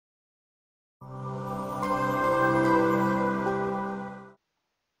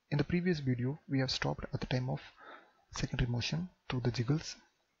previous video we have stopped at the time of secondary motion through the jiggles.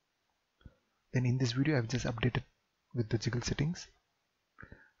 Then in this video I have just updated with the jiggle settings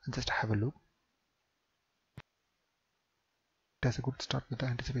and just have a look. It has a good start with the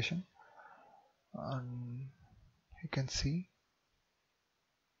anticipation, and you can see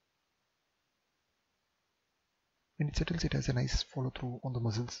when it settles it has a nice follow through on the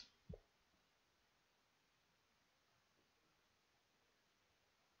muscles.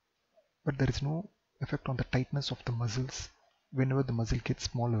 But there is no effect on the tightness of the muscles. Whenever the muscle gets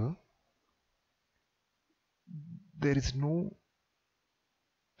smaller, there is no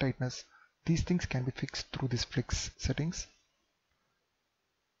tightness. These things can be fixed through this flex settings.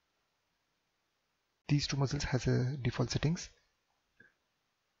 These two muscles has a default settings.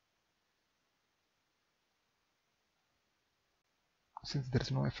 Since there is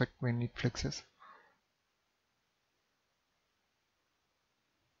no effect when it flexes.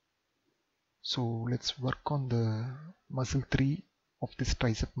 So let's work on the muscle 3 of this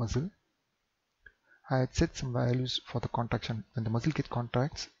tricep muscle. I had set some values for the contraction. When the muscle gets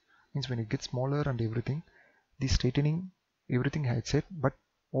contracts, means when it gets smaller and everything, the straightening, everything I had set, but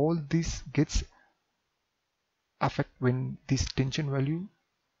all this gets affect when this tension value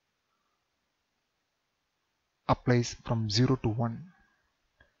applies from 0 to 1.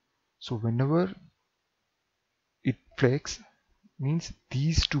 So whenever it flex, means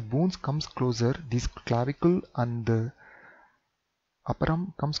these two bones comes closer, this clavicle and the upper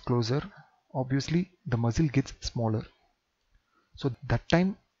arm comes closer, obviously the muscle gets smaller. So that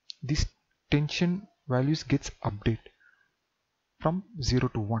time this tension values gets updated from 0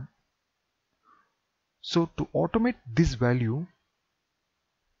 to 1. So to automate this value,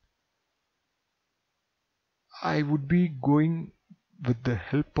 I would be going with the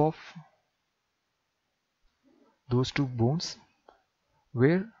help of those two bones,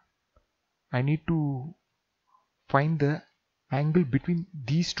 where I need to find the angle between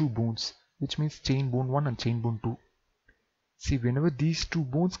these two bones, which means chain bone 1 and chain bone 2. See, whenever these two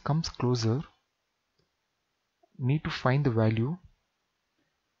bones comes closer, need to find the value.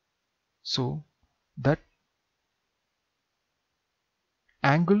 So that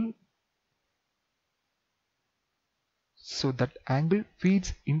angle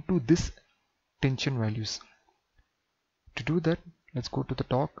feeds into this tension values. To do that, let's go to the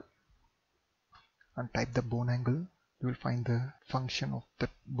talk and type the bone angle. You will find the function of the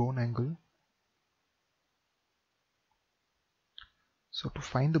bone angle. So to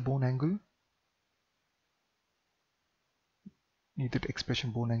find the bone angle, need that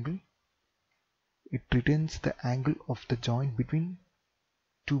expression bone angle. It returns the angle of the joint between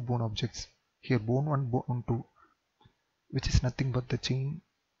two bone objects. Here bone 1, bone 2, which is nothing but the chain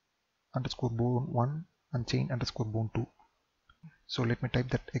underscore bone 1 and chain underscore bone 2. So let me type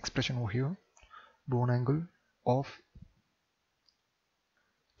that expression over here. Bone angle of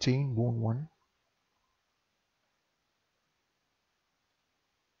chain bone 1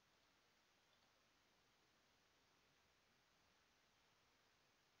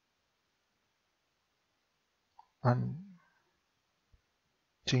 and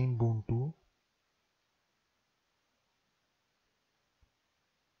chain bone 2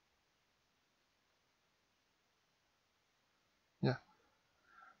 yeah,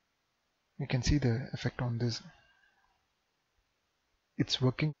 you can see the effect on this. It's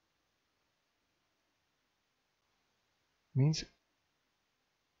working, means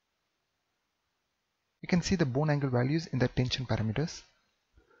you can see the bone angle values in the tension parameters.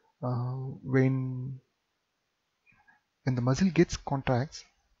 When the muscle gets contracts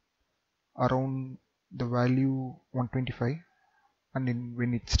around the value 125, and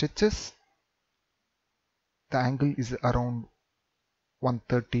when it stretches, the angle is around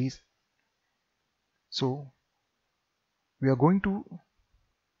 130. So we are going to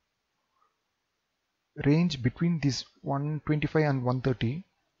range between this 125 and 130.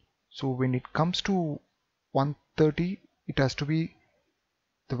 So when it comes to 130, it has to be,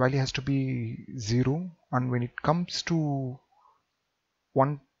 the value has to be 0, and when it comes to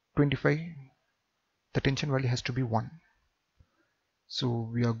 125, the tension value has to be 1. So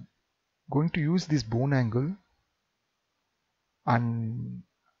we are going to use this bone angle and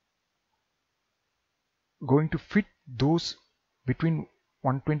going to fit those between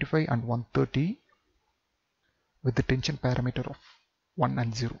 125 and 130 with the tension parameter of 1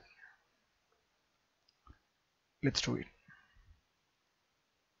 and 0. Let's do it.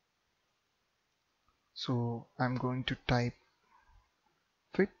 So I'm going to type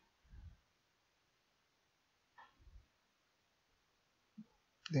fit,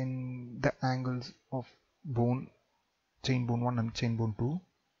 then the angles of bone, chain bone 1 and chain bone 2.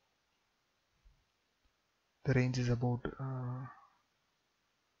 The range is about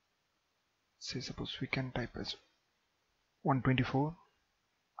say suppose we can type as 124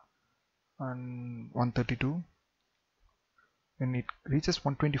 and 132. When it reaches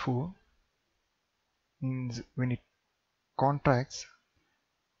 124 means when it contracts,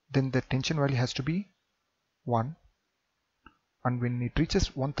 then the tension value has to be 1, and when it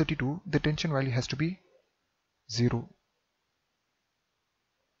reaches 132 the tension value has to be 0,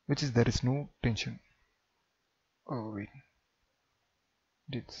 which is there is no tension. Oh wait,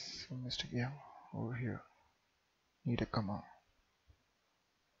 did some mistake. Yeah, over here need a comma.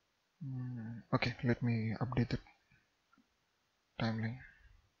 Okay, let me update the timeline.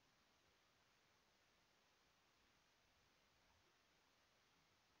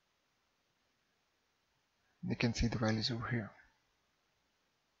 You can see the values over here.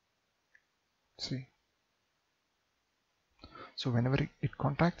 See, so whenever it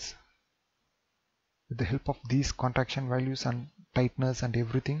contracts, with the help of these contraction values and tightness and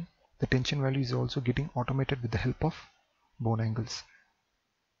everything, the tension value is also getting automated with the help of bone angles.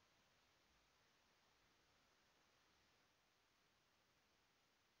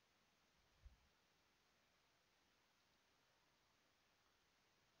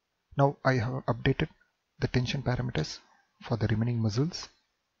 Now I have updated the tension parameters for the remaining muscles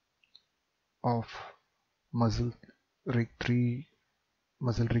of muscle rig 3,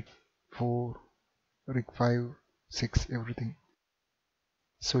 muscle rig 4, rig 5, 6, everything.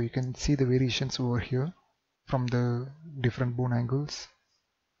 So you can see the variations over here from the different bone angles.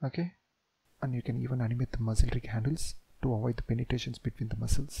 Okay, and you can even animate the muscle rig handles to avoid the penetrations between the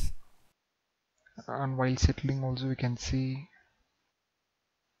muscles. And while settling also you can see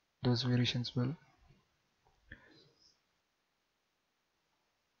those variations well.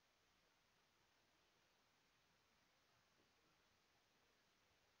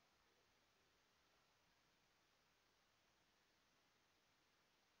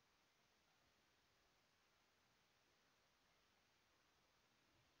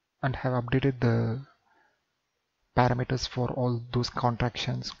 And have updated the parameters for all those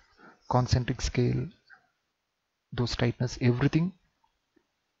contractions, concentric scale, those tightness, everything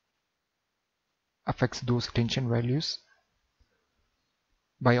affects those tension values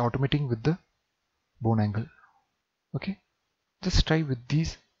by automating with the bone angle. Okay, just try with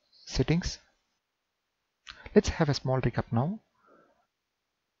these settings. Let's have a small recap now.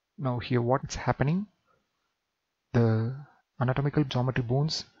 Now here what's happening, the anatomical geometry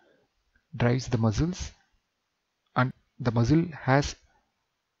bones drives the muscles, and the muscle has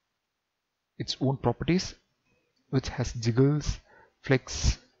its own properties which has jiggles,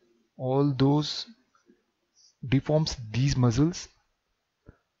 flex, all those deforms these muscles.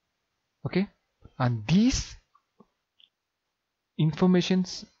 Okay, and these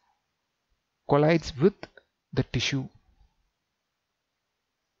informations collides with the tissue.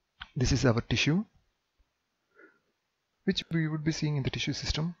 This is our tissue, which we would be seeing in the tissue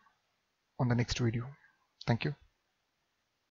system on the next video. Thank you.